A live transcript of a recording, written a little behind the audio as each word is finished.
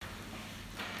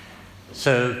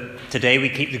So today we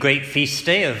keep the great feast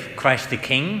day of Christ the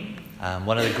King,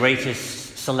 one of the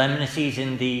greatest solemnities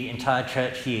in the entire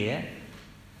church year.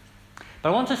 But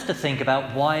I want us to think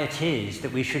about why it is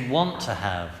that we should want to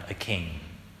have a king.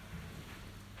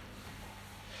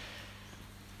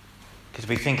 Because if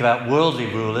we think about worldly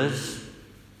rulers,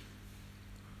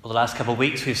 well, the last couple of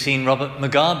weeks we've seen Robert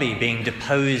Mugabe being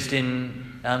deposed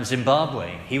in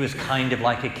Zimbabwe. He was kind of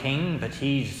like a king, but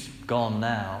he's gone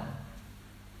now.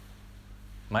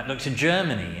 Might look to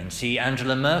Germany and see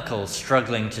Angela Merkel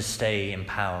struggling to stay in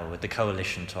power with the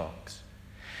coalition talks.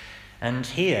 And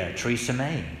here, Theresa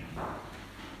May.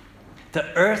 The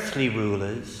earthly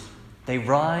rulers, they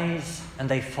rise and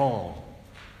they fall.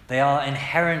 They are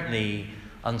inherently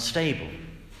unstable.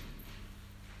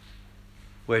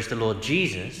 Whereas the Lord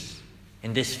Jesus,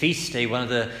 in this feast day, one of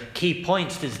the key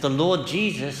points is the Lord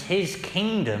Jesus, his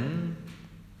kingdom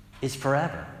is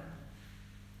forever.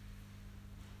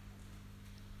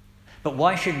 But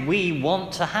why should we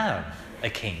want to have a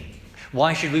king?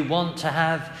 Why should we want to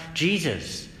have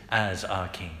Jesus as our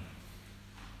king?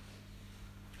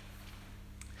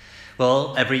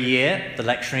 Well, every year the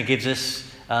lectionary gives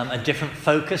us a different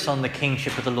focus on the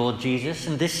kingship of the Lord Jesus.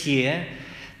 And this year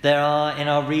there are in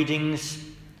our readings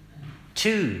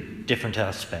two different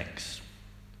aspects.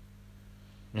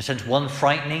 In a sense, one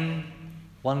frightening,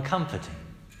 one comforting.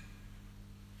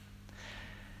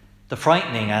 The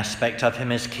frightening aspect of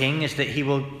him as king is that he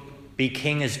will be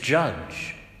king as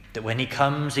judge, that when he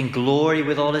comes in glory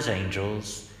with all his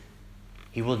angels,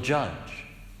 he will judge.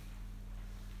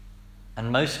 And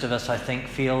most of us, I think,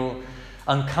 feel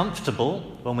uncomfortable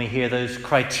when we hear those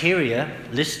criteria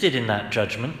listed in that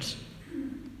judgment: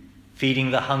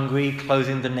 feeding the hungry,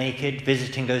 clothing the naked,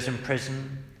 visiting those in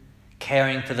prison,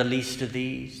 caring for the least of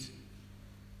these.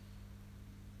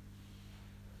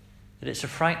 That it's a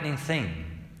frightening thing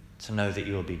to know that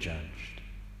you will be judged.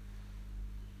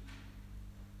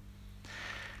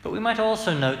 But we might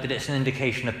also note that it's an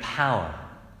indication of power,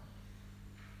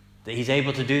 that he's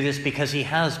able to do this because he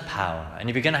has power.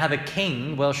 And if you're going to have a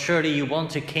king, well, surely you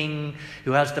want a king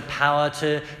who has the power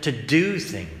to do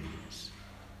things.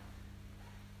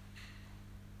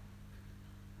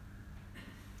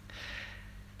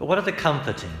 But what are the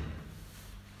comforting?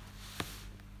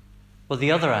 Well,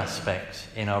 the other aspect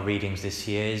in our readings this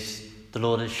year is the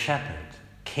Lord as shepherd,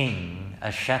 king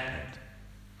as shepherd.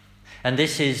 And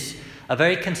this is a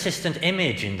very consistent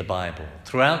image in the Bible.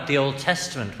 Throughout the Old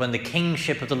Testament, when the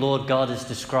kingship of the Lord God is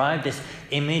described, this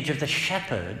image of the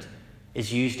shepherd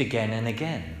is used again and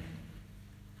again.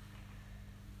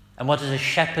 And what does a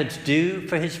shepherd do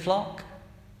for his flock?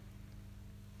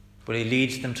 Well, he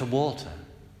leads them to water.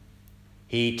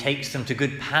 He takes them to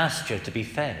good pasture to be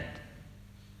fed.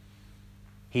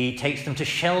 He takes them to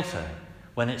shelter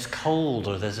when it's cold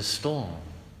or there's a storm.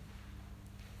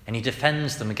 And he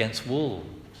defends them against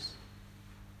wolves.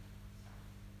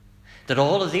 That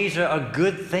all of these are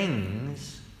good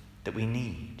things that we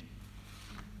need.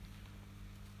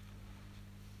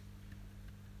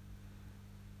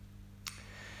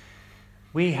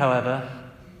 We, however,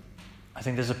 I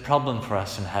think there's a problem for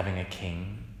us in having a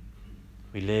king.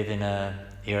 We live in an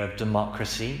era of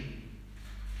democracy.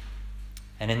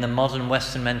 And in the modern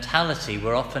Western mentality,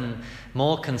 we're often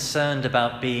more concerned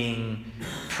about being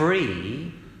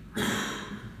free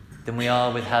than we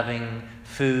are with having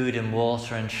food and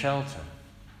water and shelter.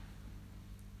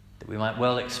 That we might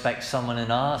well expect someone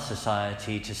in our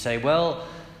society to say, well,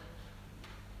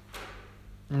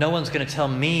 no one's going to tell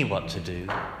me what to do.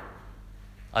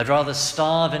 I'd rather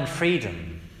starve in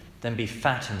freedom than be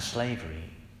fat in slavery.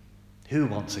 Who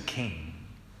wants a king?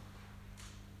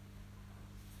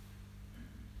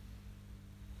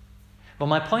 Well,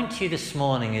 my point to you this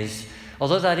morning is,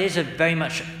 although that is very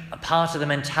much a part of the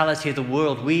mentality of the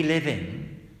world we live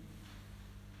in,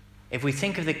 if we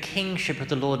think of the kingship of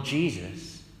the Lord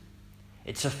Jesus,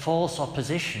 it's a false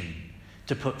opposition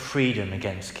to put freedom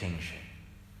against kingship.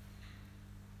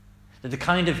 That the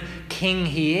kind of king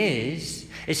he is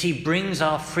he brings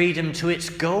our freedom to its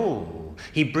goal.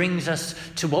 He brings us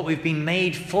to what we've been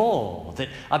made for. That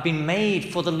I've been made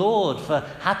for the Lord, for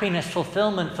happiness,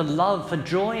 fulfillment, for love, for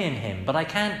joy in him. But I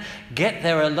can't get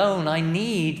there alone. I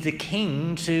need the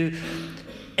king to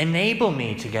enable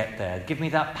me to get there. Give me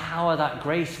that power, that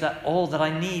grace, that all that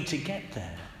I need to get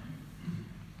there.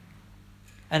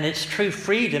 And it's true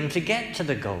freedom to get to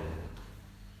the goal.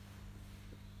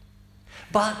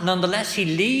 But nonetheless, he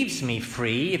leaves me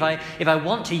free. If I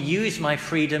want to use my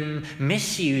freedom,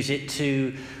 misuse it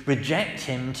to reject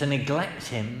him, to neglect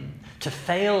him, to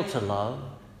fail to love,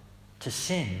 to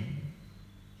sin,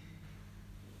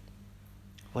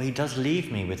 well, he does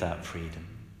leave me with that freedom.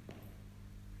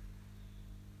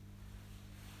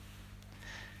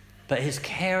 But his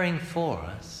caring for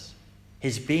us,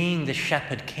 his being the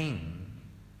shepherd king,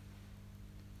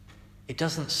 it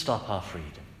doesn't stop our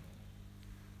freedom.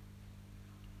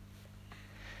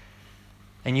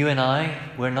 And you and I,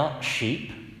 we're not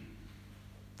sheep.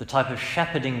 The type of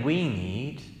shepherding we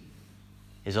need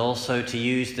is also, to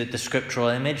use the scriptural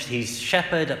image, he's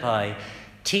shepherd by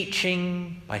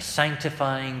teaching, by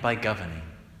sanctifying, by governing.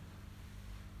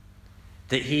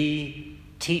 That he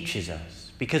teaches us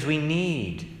because we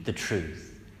need the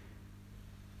truth.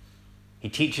 He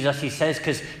teaches us, he says,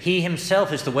 because he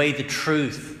himself is the way, the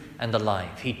truth, and the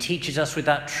life. He teaches us with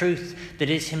that truth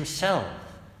that is himself,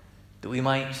 that we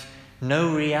might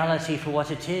know reality for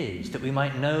what it is, that we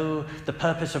might know the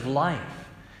purpose of life,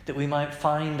 that we might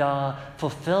find our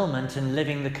fulfillment in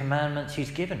living the commandments he's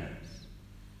given us.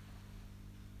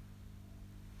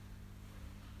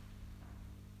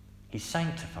 He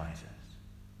sanctifies us.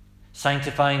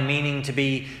 Sanctifying meaning to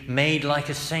be made like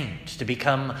a saint, to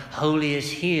become holy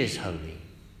as he is holy.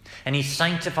 And he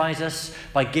sanctifies us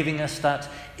by giving us that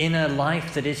inner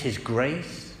life that is his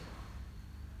grace,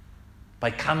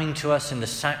 by coming to us in the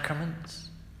sacraments,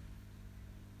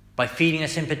 by feeding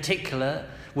us in particular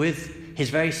with his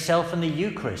very self in the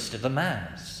Eucharist of the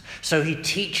Mass. So he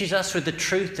teaches us with the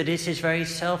truth that is his very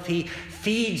self. He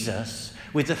feeds us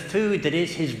with the food that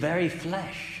is his very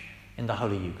flesh in the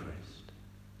Holy Eucharist.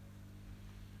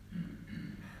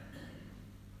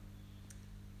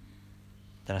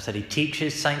 Then I said he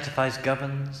teaches, sanctifies,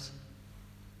 governs.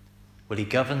 Well, he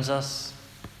governs us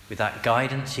with that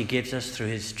guidance he gives us through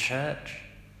his church,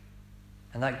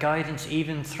 and that guidance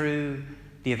even through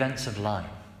the events of life.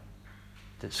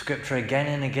 That Scripture again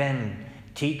and again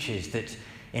teaches that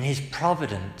in his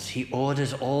providence he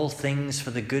orders all things for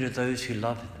the good of those who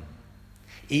love him.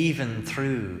 Even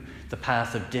through the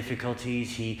path of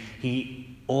difficulties,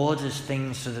 he orders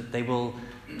things so that they will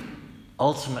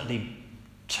ultimately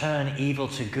turn evil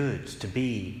to good, to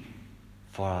be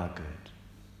for our good.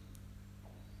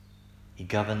 He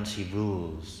governs, he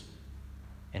rules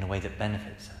in a way that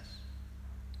benefits us.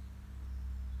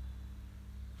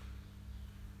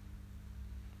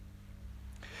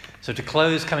 So to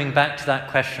close, coming back to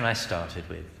that question I started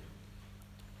with,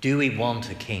 do we want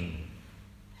a king?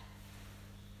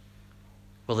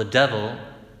 Well, the devil,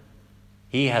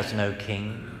 he has no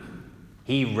king.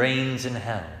 He reigns in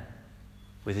hell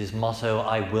with his motto,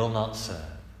 I will not serve.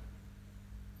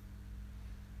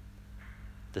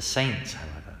 The saints,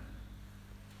 however,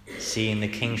 see in the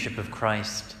kingship of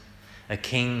Christ a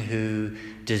king who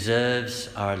deserves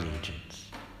our allegiance,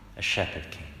 a shepherd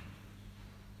king.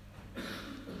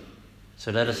 So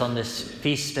let us on this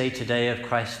feast day today of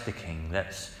Christ the King,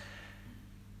 let's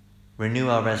renew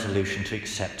our resolution to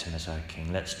accept him as our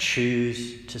king. Let's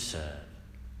choose to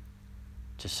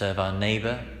serve our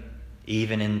neighbour,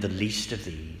 even in the least of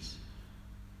these,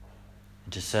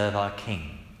 and to serve our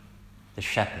King, the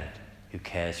shepherd who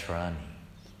cares for our needs.